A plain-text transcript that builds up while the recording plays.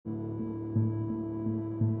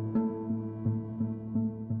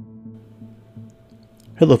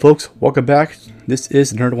Hello folks, welcome back. This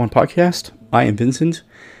is the Nerd One Podcast. I am Vincent,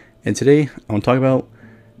 and today I want to talk about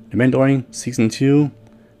The Mandalorian Season 2,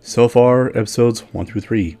 so far episodes 1 through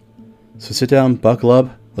 3. So sit down, buckle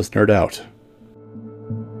up, let's nerd out.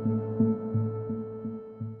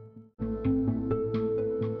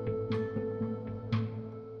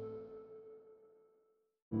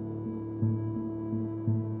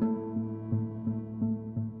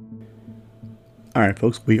 Alright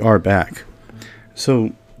folks, we are back.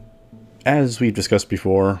 So, as we've discussed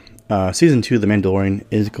before, Season 2 of The Mandalorian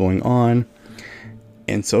is going on,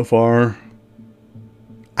 and so far,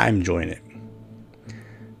 I'm enjoying it.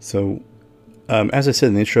 So, as I said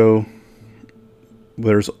in the intro,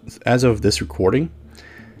 as of this recording,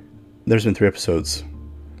 there's been 3 episodes.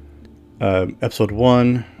 Episode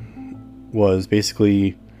 1 was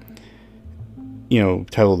basically,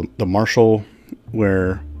 titled The Marshal,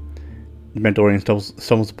 where the Mandalorian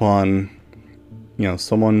stumbles upon,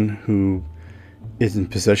 someone who is in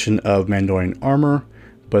possession of Mandalorian armor,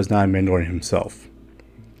 but is not a Mandalorian himself.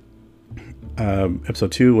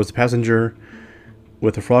 Episode 2 was The Passenger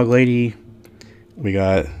with the Frog Lady. We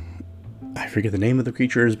got, I forget the name of the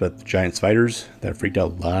creatures, but the giant spiders that freaked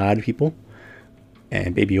out a lot of people.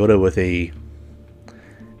 And Baby Yoda with a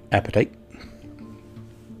appetite.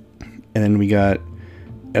 And then we got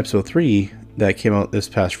episode 3 that came out this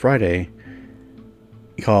past Friday,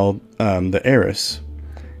 called The Heiress.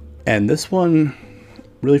 And this one,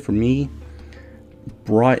 really for me,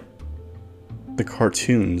 brought the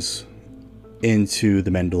cartoons into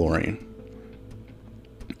The Mandalorian.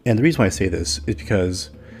 And the reason why I say this is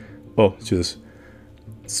because, well, let's do this.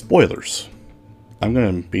 Spoilers. I'm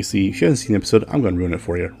going to basically, if you haven't seen the episode, I'm going to ruin it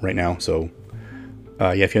for you right now. So,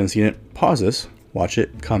 if you haven't seen it, pause this, watch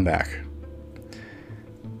it, come back.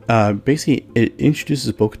 Basically, it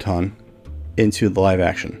introduces Bo-Katan into the live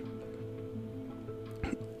action.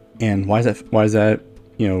 And why is that,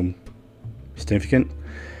 significant?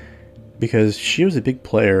 Because she was a big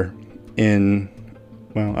player in,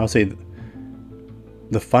 well, I'll say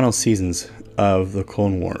the final seasons of the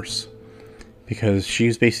Clone Wars. Because she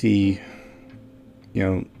was basically,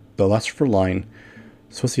 the last of her line,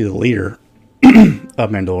 supposed to be the leader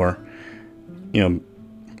of Mandalore.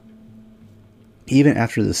 Even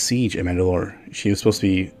after the siege at Mandalore, she was supposed to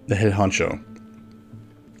be the head honcho,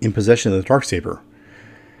 in possession of the Darksaber.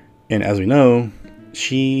 And as we know,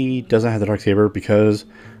 she doesn't have the Darksaber because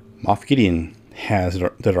Moff Gideon has the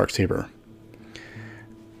Darksaber.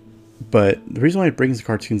 But the reason why it brings the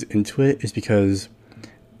cartoons into it is because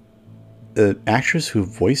the actress who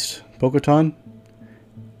voiced Bo-Katan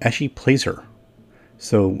actually plays her.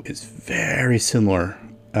 So it's very similar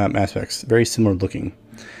aspects, very similar looking.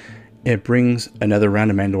 It brings another round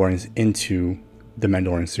of Mandalorians into the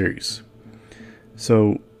Mandalorian series.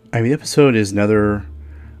 So, the episode is another,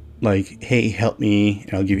 like, hey, help me,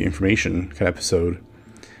 and I'll give you information kind of episode.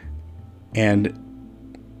 And,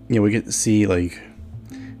 we get to see, like,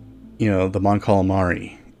 the Mon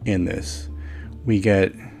Calamari in this. We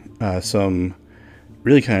get some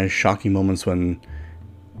really kind of shocking moments when,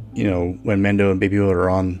 when Mando and Baby Yoda are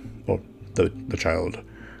on, well, the child,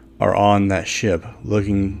 are on that ship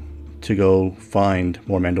looking to go find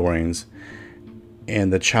more Mandalorians,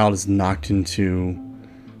 and the child is knocked into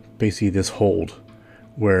basically this hold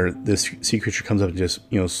where this sea creature comes up and just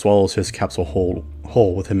swallows his capsule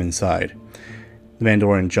whole with him inside. The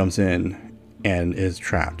Mandalorian jumps in and is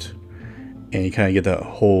trapped, and you kind of get that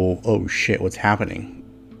whole oh shit what's happening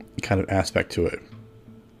kind of aspect to it.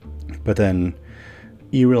 But then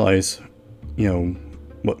you realize we're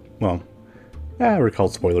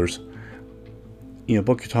called spoilers.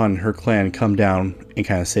 Bo-Katan and her clan come down and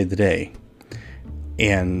kind of save the day.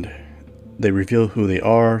 And they reveal who they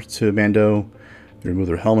are to Mando. They remove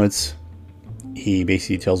their helmets. He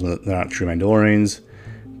basically tells them that they're not true Mandalorians.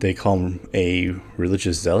 They call him a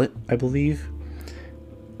religious zealot, I believe.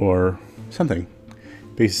 Or something.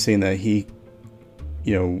 Basically saying that he,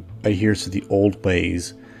 adheres to the old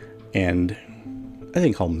ways. And I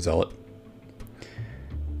think call him zealot.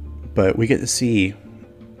 But we get to see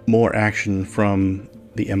more action from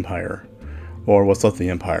the Empire, or what's left of the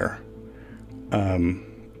Empire.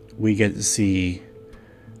 We get to see,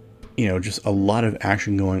 just a lot of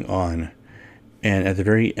action going on, and at the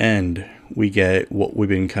very end, we get what we've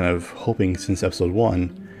been kind of hoping since episode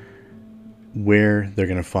 1, where they're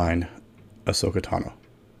going to find Ahsoka Tano.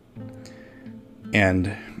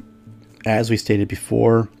 And as we stated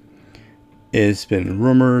before, it's been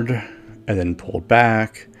rumored and then pulled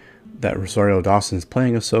back that Rosario Dawson is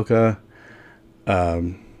playing Ahsoka.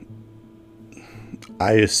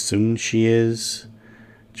 I assume she is.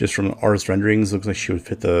 Just from artist renderings, looks like she would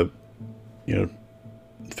fit the,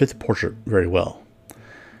 fits the portrait very well.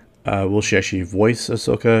 Will she actually voice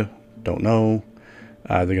Ahsoka? Don't know.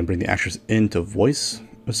 They're going to bring the actress in to voice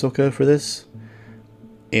Ahsoka for this.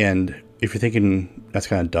 And if you're thinking that's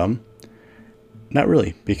kind of dumb, not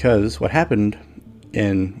really, because what happened,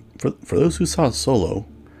 and for those who saw Solo,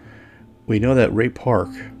 we know that Ray Park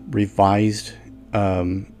revised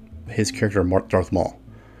his character Darth Maul.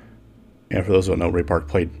 And for those who don't know, Ray Park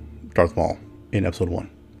played Darth Maul in Episode 1.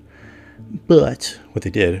 But what they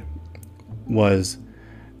did was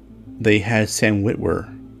they had Sam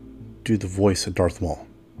Witwer do the voice of Darth Maul.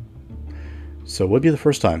 So it would be the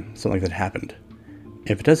first time something like that happened.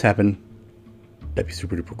 If it does happen, that'd be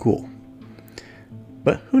super duper cool.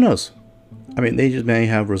 But who knows? I mean, they just may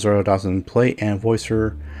have Rosario Dawson play and voice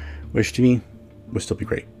her, which to me would still be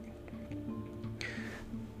great.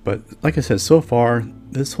 But like I said, so far,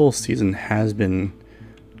 this whole season has been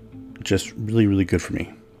just really, really good for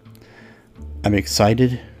me. I'm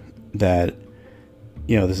excited that,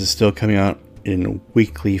 this is still coming out in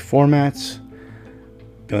weekly formats.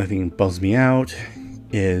 The only thing that bums me out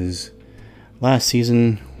is last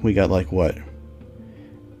season we got 8-9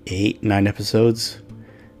 episodes,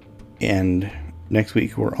 and next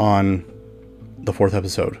week we're on the 4th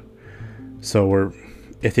episode. So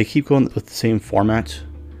if they keep going with the same format,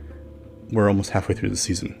 we're almost halfway through the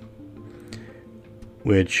season.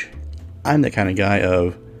 Which I'm the kind of guy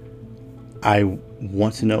of, I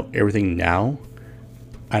want to know everything now,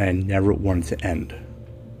 and I never want it to end.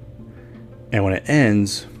 And when it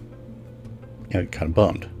ends, I get kind of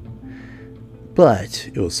bummed. But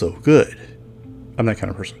it was so good. I'm that kind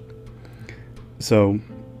of person. So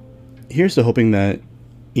here's to hoping that,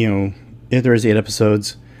 if there is 8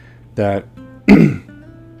 episodes, that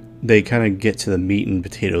they kind of get to the meat and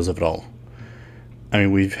potatoes of it all. I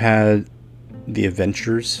mean, we've had the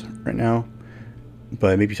adventures right now,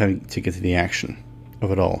 but maybe time to get to the action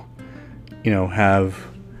of it all. Have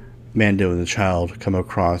Mando and the child come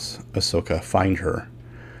across Ahsoka, find her,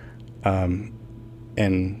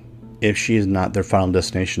 and if she is not their final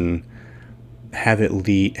destination, have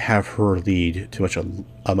her lead to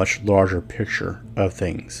a much larger picture of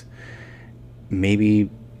things. Maybe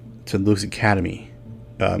to Luke's Academy,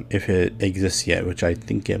 if it exists yet, which I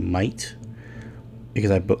think it might,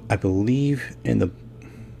 because I believe I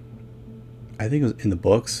think it was in the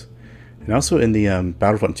books, and also in the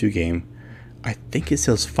Battlefront 2 game, I think it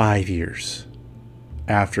says 5 years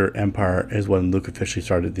after Empire is when Luke officially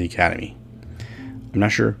started the Academy. I'm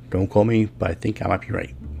not sure, don't quote me, but I think I might be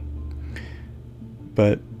right.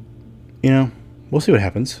 But, we'll see what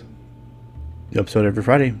happens. The episode every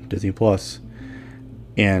Friday, Disney Plus.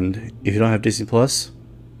 And if you don't have Disney Plus,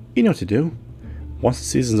 you know what to do. Once the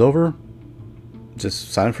season's over,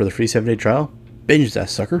 just sign up for the free 7-day trial, binge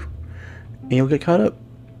that sucker, and you'll get caught up.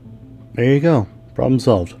 There you go. Problem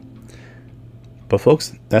solved. But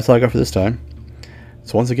folks, that's all I got for this time.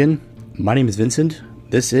 So once again, my name is Vincent.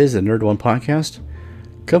 This is the Nerd One Podcast.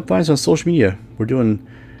 Come find us on social media. We're doing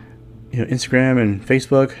Instagram and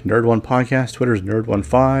Facebook, Nerd One Podcast. Twitter is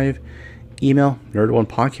Nerd15. Email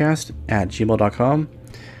nerd1podcast@gmail.com.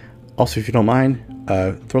 Also, if you don't mind,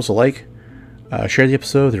 throw us a like. Share the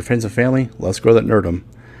episode with your friends and family. Let's grow that nerdom.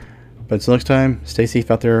 But until next time, stay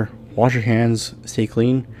safe out there. Wash your hands. Stay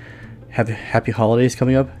clean. Have happy holidays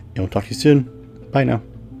coming up. And we'll talk to you soon. Bye now.